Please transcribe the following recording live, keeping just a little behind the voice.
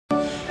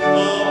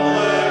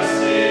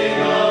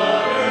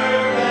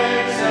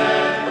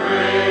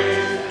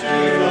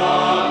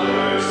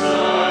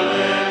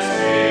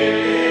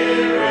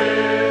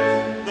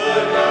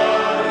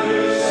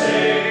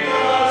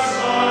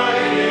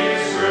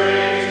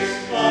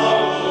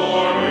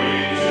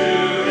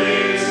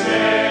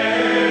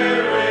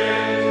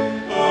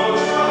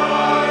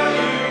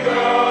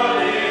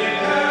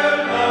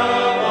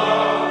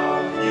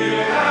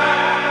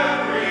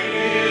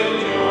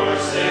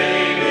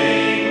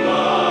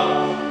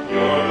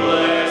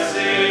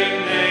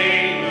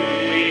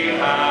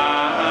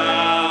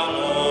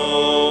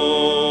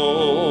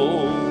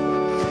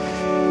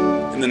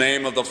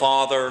of the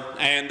Father,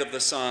 and of the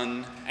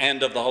Son,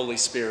 and of the Holy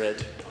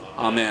Spirit.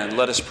 Amen.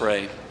 Let us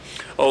pray.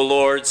 O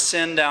Lord,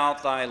 send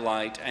out thy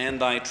light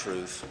and thy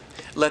truth.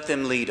 Let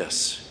them lead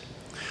us.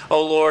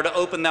 O Lord,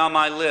 open thou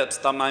my lips,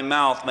 that my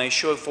mouth may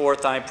show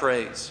forth thy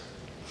praise.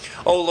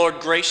 O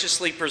Lord,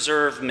 graciously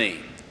preserve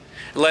me,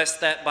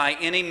 lest that by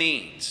any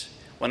means,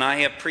 when I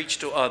have preached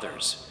to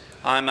others,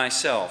 I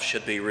myself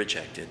should be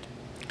rejected.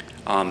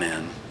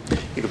 Amen.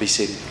 You can be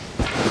seated.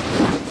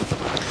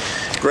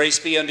 Grace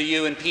be unto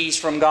you and peace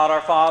from God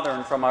our Father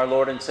and from our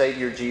Lord and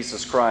Savior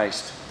Jesus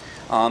Christ.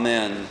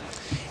 Amen.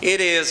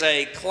 It is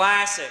a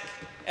classic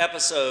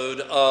episode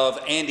of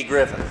Andy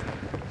Griffith.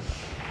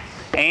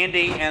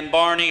 Andy and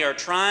Barney are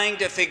trying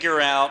to figure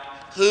out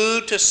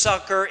who to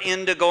sucker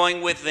into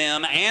going with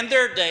them and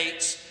their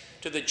dates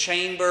to the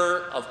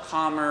Chamber of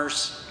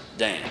Commerce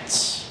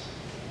dance.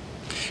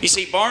 You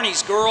see,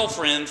 Barney's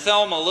girlfriend,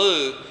 Thelma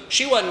Lou,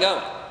 she wasn't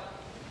going,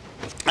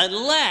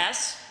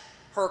 unless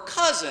her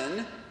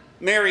cousin,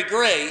 Mary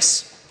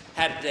Grace,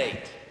 had a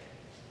date.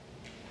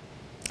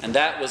 And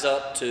that was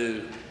up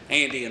to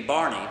Andy and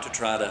Barney to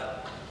try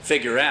to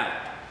figure out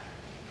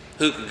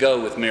who could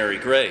go with Mary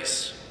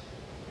Grace.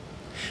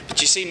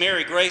 But you see,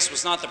 Mary Grace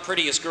was not the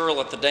prettiest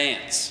girl at the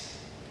dance.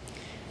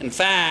 In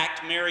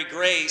fact, Mary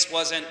Grace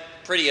wasn't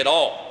pretty at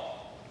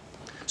all.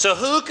 So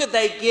who could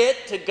they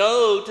get to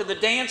go to the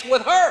dance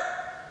with her?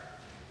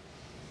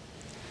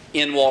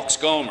 In walks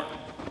Gomer.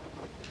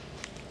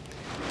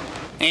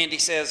 Andy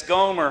says,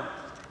 Gomer,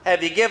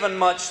 have you given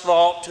much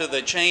thought to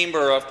the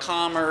Chamber of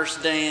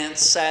Commerce dance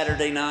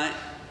Saturday night?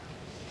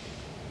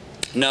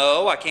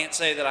 No, I can't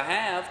say that I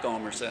have,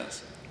 Gomer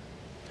says.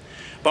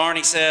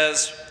 Barney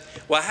says,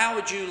 well, how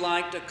would you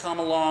like to come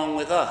along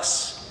with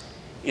us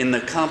in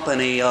the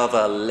company of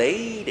a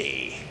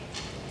lady?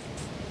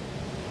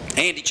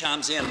 Andy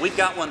chimes in, we've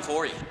got one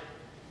for you.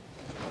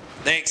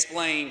 They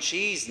explain,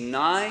 she's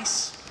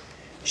nice,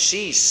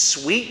 she's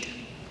sweet,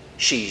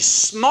 she's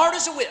smart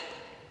as a whip.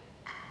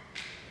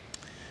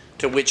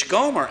 To which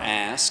Gomer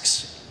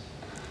asks,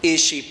 is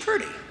she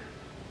pretty?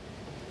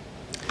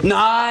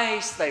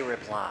 Nice, they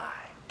reply.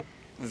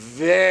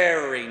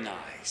 Very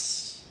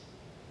nice.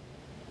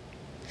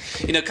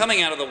 You know,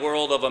 coming out of the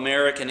world of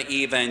American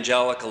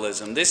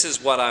evangelicalism, this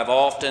is what I've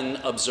often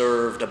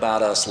observed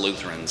about us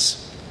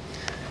Lutherans.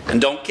 And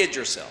don't kid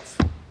yourself.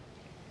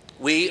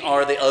 We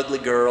are the ugly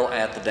girl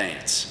at the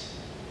dance.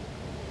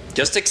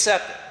 Just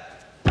accept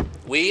it.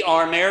 We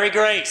are Mary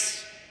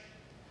Grace.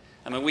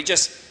 I mean, we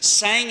just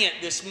sang it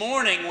this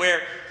morning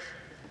where,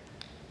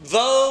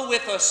 though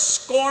with a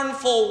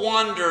scornful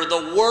wonder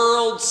the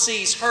world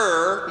sees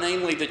her,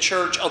 namely the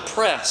church,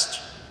 oppressed,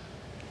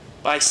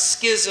 by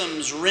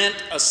schisms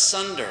rent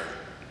asunder,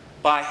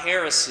 by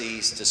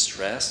heresies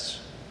distressed.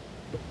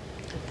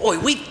 Boy,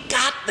 we've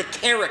got the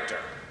character,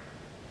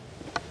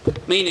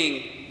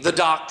 meaning the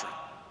doctrine.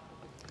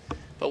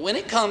 But when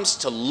it comes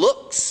to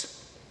looks,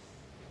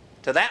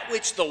 to that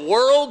which the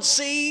world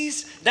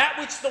sees, that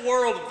which the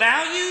world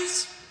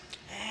values,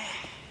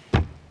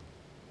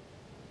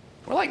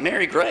 we're like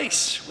Mary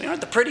Grace. We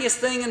aren't the prettiest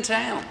thing in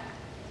town.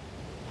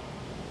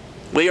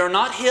 We are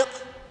not hip.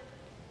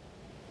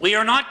 We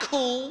are not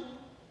cool.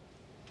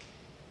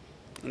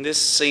 And this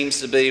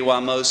seems to be why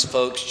most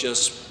folks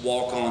just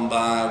walk on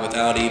by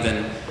without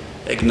even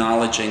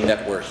acknowledging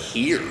that we're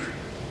here.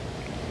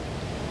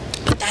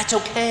 But that's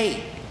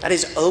okay. That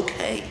is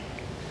okay.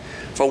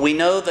 For we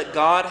know that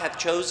God hath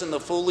chosen the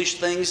foolish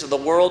things of the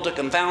world to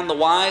confound the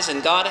wise,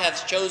 and God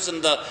hath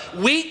chosen the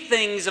weak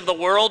things of the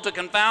world to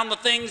confound the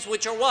things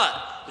which are what?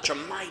 Which are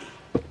mighty.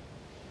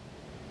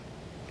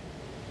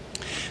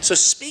 So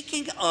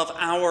speaking of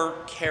our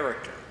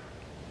character,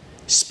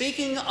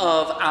 speaking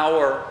of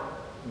our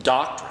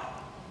doctrine,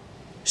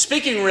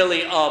 speaking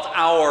really of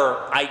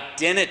our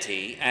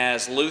identity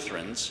as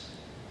Lutherans,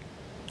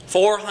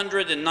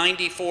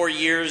 494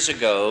 years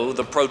ago,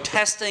 the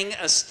protesting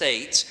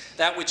estates,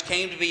 that which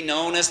came to be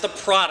known as the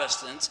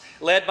Protestants,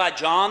 led by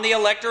John the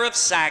Elector of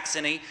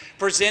Saxony,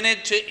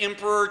 presented to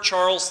Emperor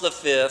Charles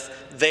V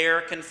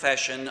their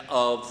confession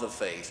of the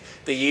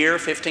faith. The year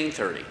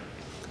 1530.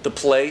 The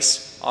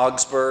place,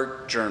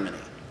 Augsburg, Germany.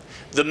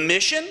 The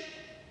mission,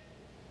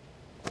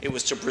 it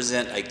was to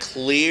present a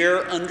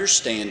clear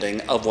understanding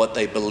of what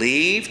they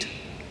believed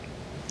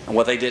and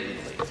what they didn't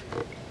believe.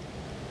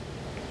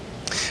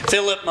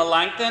 Philip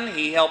Melanchthon,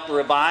 he helped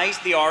revise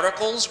the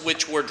articles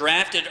which were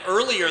drafted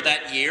earlier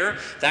that year.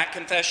 That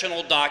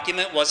confessional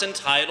document was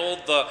entitled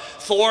the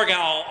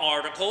Thurgau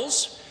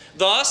Articles.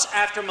 Thus,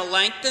 after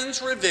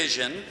Melanchthon's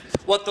revision,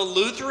 what the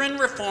Lutheran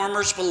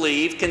reformers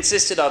believed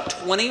consisted of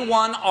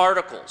 21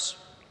 articles,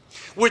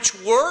 which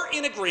were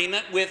in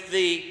agreement with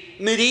the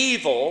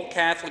medieval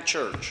Catholic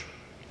Church.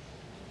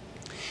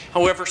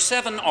 However,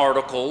 7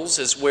 articles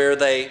is where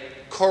they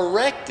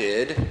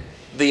corrected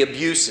the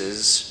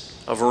abuses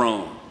of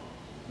Rome.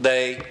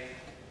 They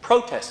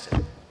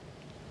protested.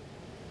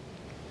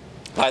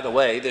 By the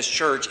way, this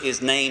church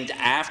is named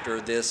after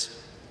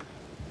this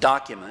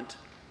document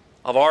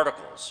of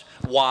articles.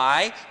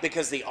 Why?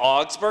 Because the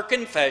Augsburg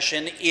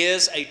Confession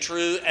is a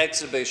true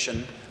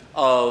exhibition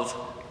of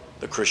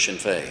the Christian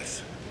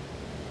faith.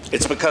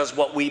 It's because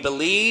what we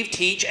believe,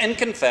 teach, and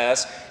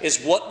confess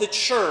is what the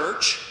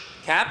church,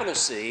 capital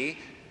C,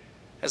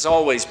 has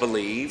always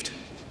believed,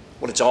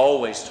 what it's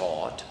always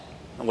taught,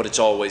 and what it's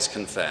always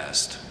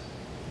confessed.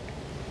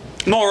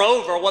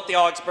 Moreover, what the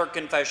Augsburg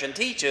Confession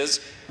teaches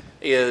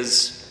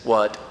is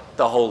what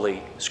the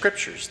Holy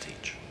Scriptures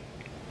teach.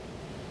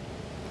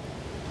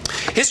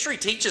 History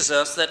teaches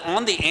us that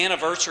on the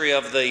anniversary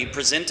of the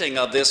presenting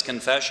of this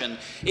confession,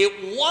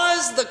 it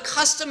was the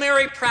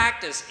customary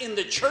practice in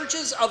the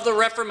churches of the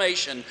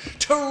Reformation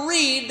to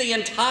read the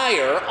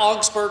entire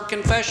Augsburg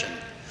Confession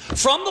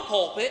from the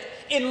pulpit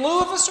in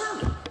lieu of a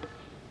sermon.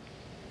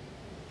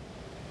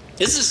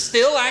 This is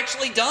still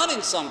actually done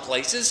in some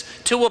places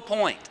to a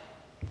point.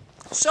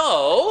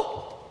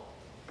 So,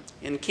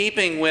 in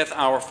keeping with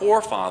our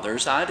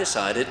forefathers, I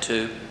decided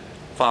to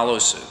follow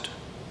suit.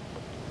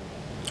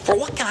 For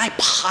what can I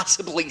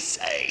possibly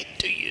say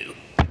to you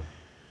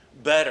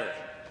better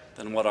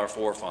than what our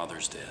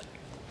forefathers did?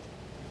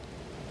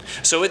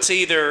 So it's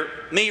either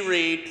me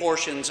read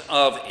portions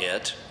of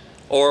it,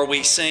 or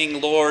we sing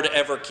Lord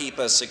Ever Keep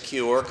Us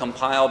Secure,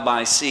 compiled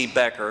by C.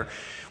 Becker,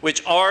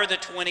 which are the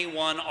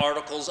 21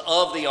 articles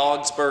of the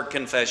Augsburg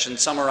Confession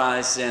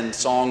summarized in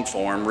song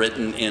form,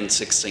 written in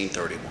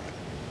 1631.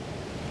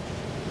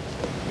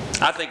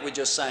 I think we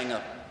just sang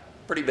a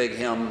pretty big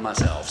hymn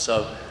myself,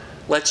 so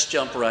let's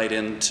jump right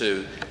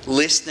into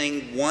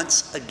listening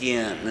once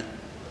again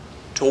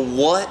to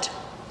what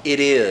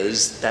it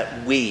is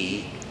that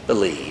we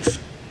believe.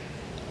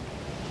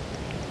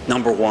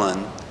 Number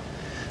one,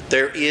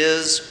 there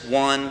is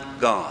one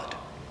God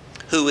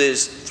who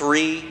is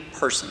three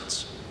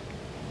persons: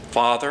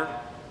 Father,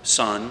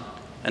 Son,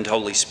 and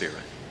Holy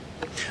Spirit.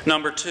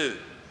 Number two,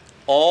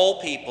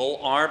 all people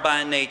are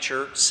by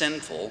nature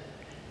sinful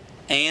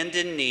and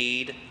in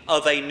need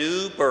of a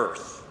new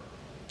birth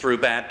through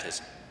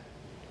baptism.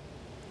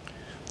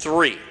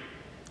 3,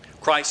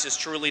 Christ is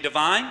truly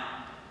divine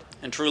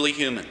and truly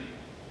human.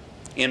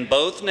 In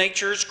both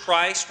natures,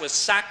 Christ was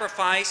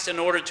sacrificed in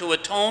order to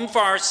atone for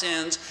our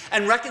sins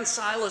and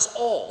reconcile us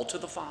all to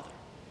the Father.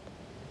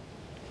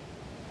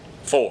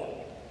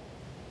 4,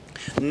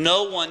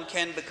 no one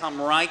can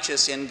become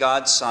righteous in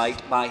God's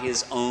sight by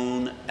his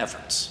own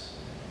efforts,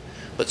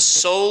 but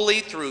solely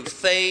through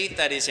faith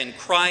that is in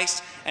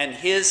Christ and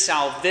his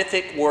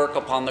salvific work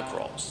upon the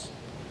cross.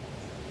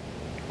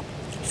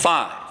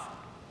 5,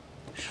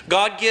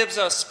 God gives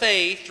us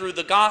faith through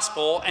the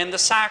gospel and the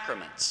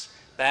sacraments,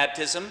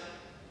 baptism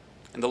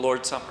and the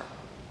Lord's Supper.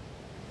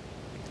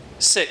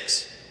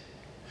 6,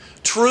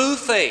 true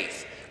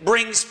faith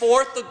brings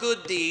forth the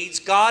good deeds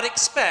God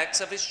expects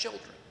of his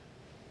children.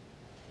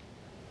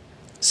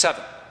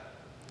 7,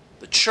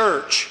 the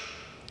church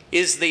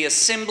is the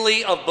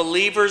assembly of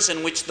believers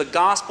in which the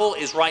gospel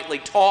is rightly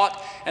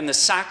taught and the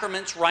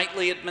sacraments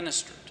rightly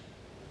administered.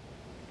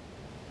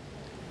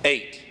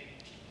 8,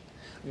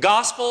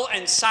 gospel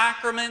and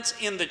sacraments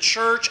in the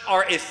church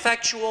are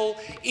effectual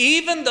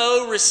even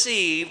though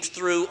received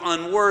through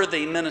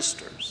unworthy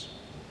ministers.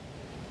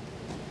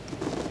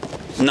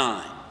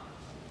 9,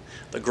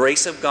 the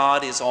grace of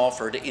God is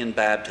offered in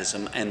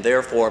baptism, and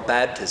therefore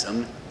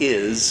baptism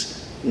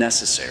is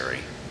necessary.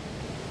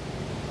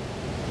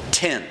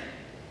 10,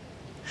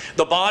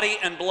 the body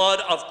and blood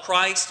of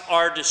Christ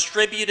are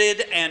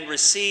distributed and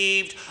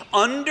received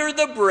under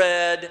the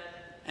bread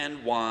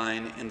and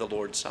wine in the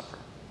Lord's Supper.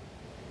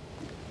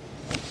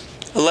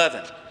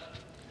 11,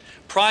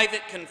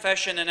 private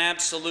confession and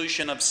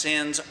absolution of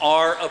sins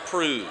are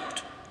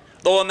approved,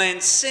 though a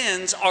man's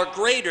sins are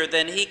greater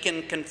than he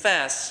can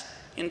confess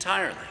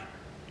entirely.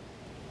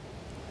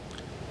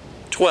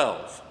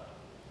 12,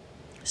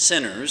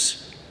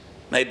 sinners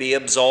may be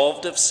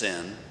absolved of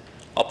sin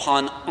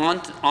upon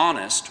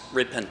honest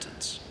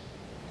repentance.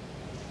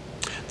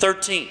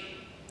 13,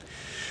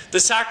 the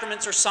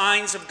sacraments are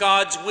signs of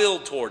God's will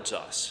towards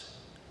us,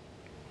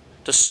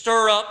 to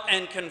stir up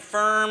and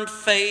confirm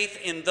faith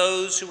in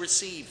those who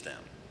receive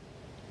them.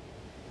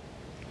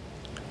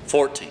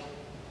 14,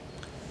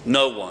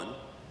 no one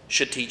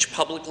should teach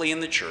publicly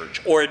in the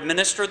church or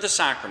administer the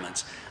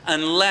sacraments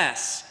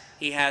unless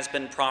he has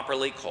been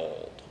properly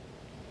called.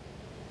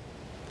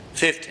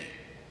 15,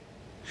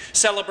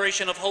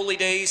 celebration of holy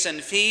days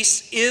and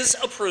feasts is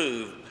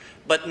approved,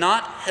 but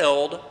not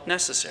held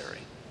necessary.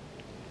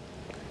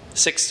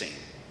 16,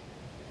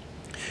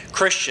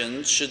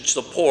 Christians should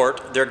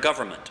support their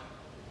government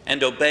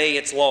and obey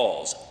its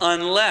laws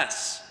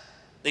unless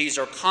these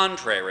are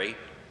contrary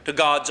to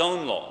God's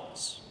own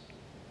laws.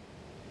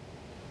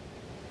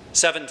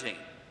 17,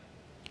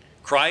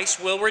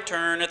 Christ will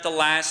return at the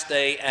last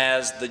day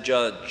as the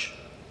judge.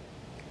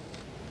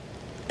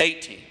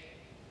 18,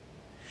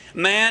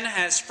 man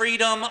has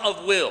freedom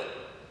of will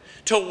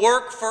to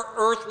work for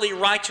earthly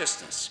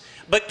righteousness,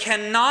 but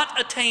cannot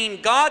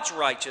attain God's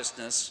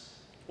righteousness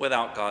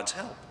without God's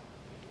help.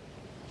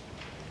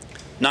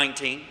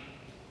 19,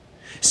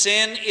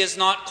 sin is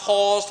not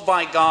caused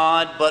by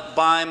God, but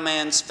by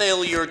man's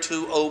failure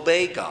to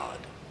obey God.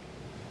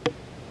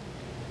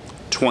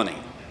 20,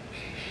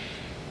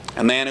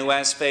 A man who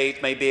has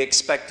faith may be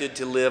expected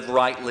to live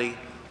rightly,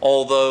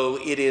 although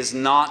it is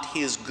not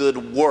his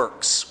good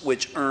works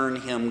which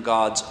earn him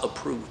God's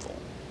approval.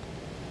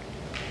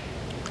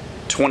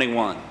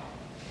 21.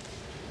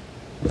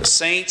 The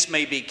saints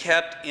may be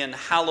kept in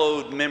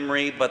hallowed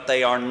memory, but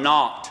they are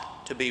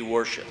not to be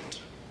worshipped.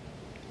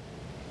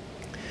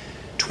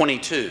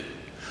 22.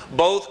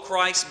 Both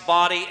Christ's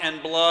body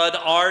and blood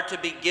are to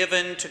be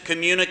given to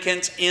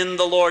communicants in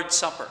the Lord's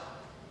Supper.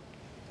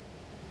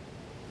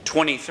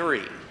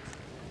 23.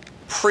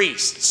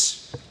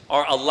 Priests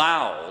are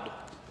allowed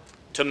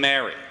to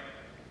marry.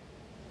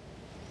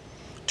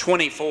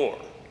 24.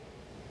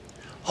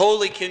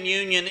 Holy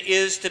Communion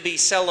is to be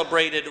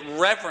celebrated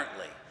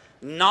reverently,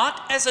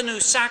 not as a new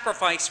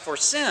sacrifice for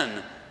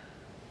sin,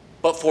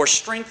 but for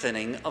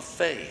strengthening of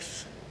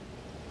faith.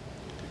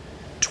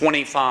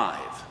 25.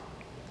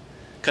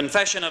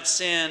 Confession of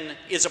sin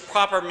is a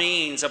proper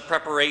means of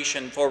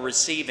preparation for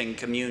receiving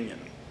communion.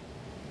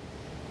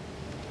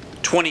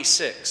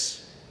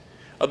 26.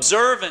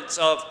 Observance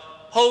of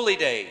holy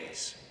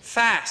days,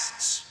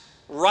 fasts,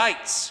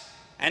 rites,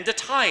 and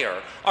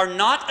attire are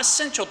not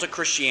essential to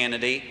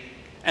Christianity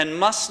and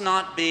must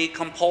not be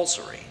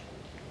compulsory.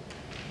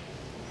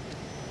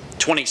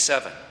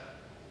 27.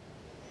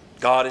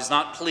 God is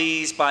not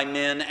pleased by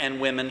men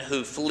and women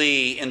who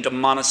flee into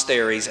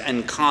monasteries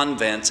and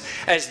convents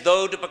as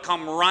though to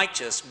become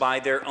righteous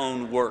by their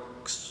own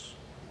works.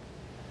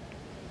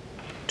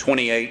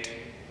 28.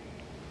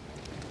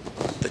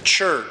 The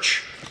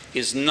church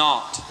is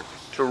not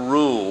to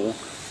rule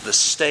the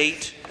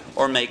state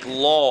or make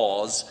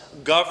laws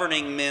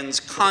governing men's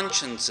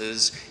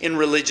consciences in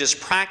religious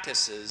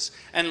practices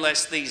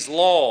unless these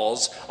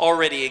laws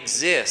already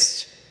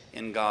exist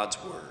in God's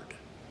Word.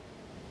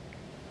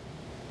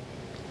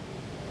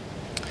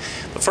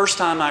 The first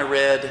time I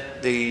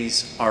read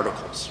these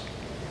articles,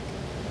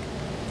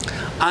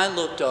 I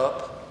looked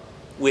up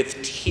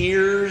with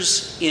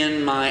tears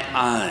in my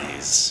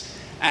eyes,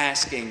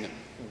 asking,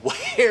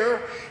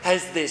 where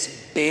has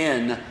this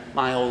been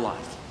my whole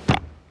life?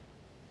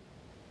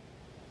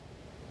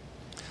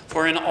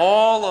 For in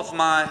all of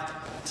my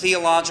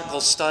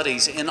theological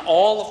studies, in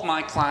all of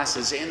my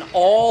classes, in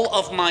all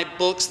of my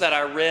books that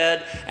I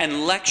read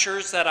and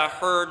lectures that I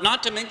heard,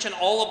 not to mention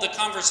all of the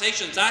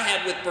conversations I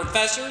had with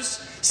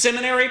professors,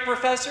 seminary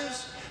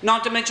professors,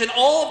 not to mention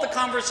all of the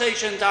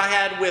conversations I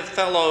had with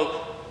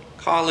fellow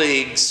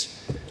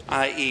colleagues,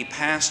 i.e.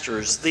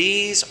 pastors,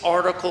 these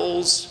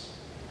articles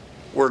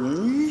were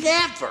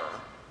never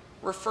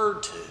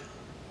referred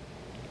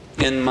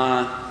to in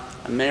my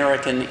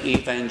American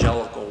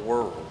evangelical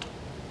world.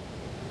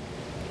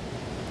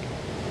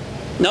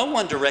 No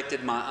one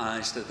directed my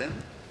eyes to them.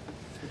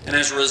 And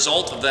as a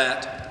result of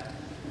that,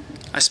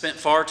 I spent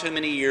far too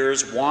many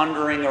years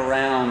wandering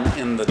around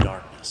in the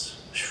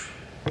darkness.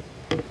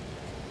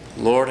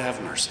 Lord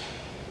have mercy.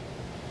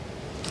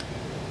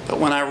 But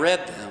when I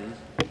read them,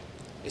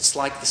 it's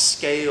like the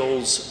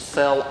scales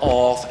fell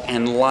off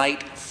and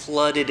light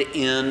flooded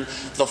in,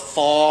 the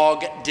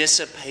fog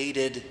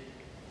dissipated,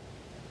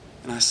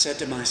 and I said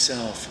to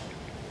myself,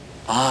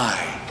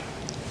 I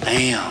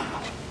am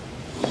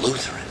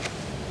Lutheran.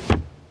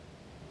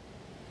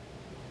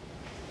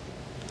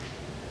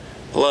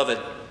 Beloved,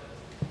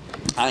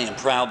 I am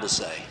proud to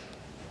say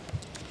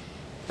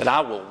that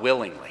I will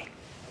willingly,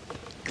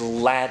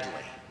 gladly,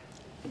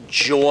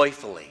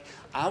 joyfully,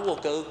 I will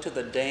go to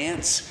the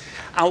dance.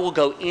 I will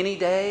go any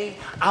day.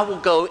 I will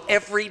go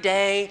every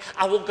day.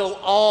 I will go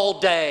all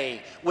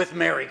day with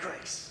Mary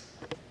Grace.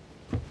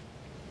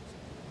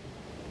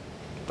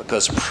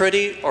 Because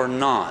pretty or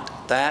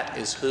not, that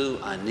is who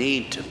I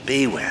need to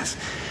be with.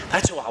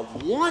 That's who I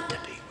want to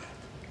be with.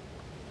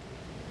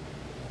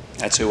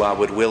 That's who I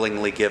would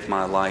willingly give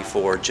my life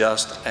for,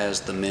 just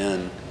as the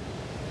men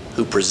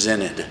who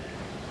presented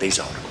these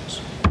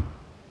articles.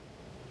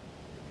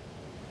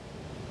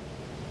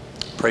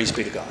 Praise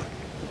be to God.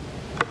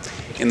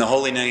 In the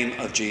holy name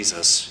of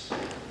Jesus,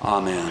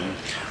 amen.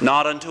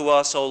 Not unto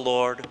us, O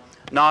Lord,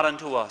 not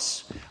unto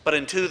us, but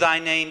unto thy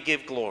name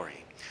give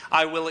glory.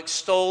 I will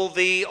extol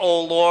thee,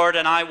 O Lord,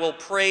 and I will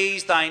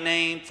praise thy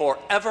name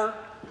forever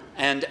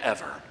and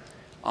ever.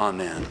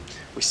 Amen.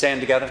 We stand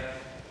together.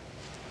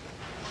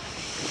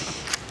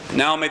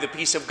 Now may the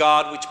peace of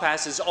God, which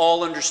passes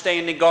all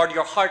understanding, guard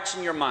your hearts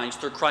and your minds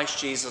through Christ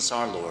Jesus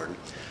our Lord.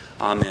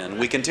 Amen.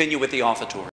 We continue with the offertory.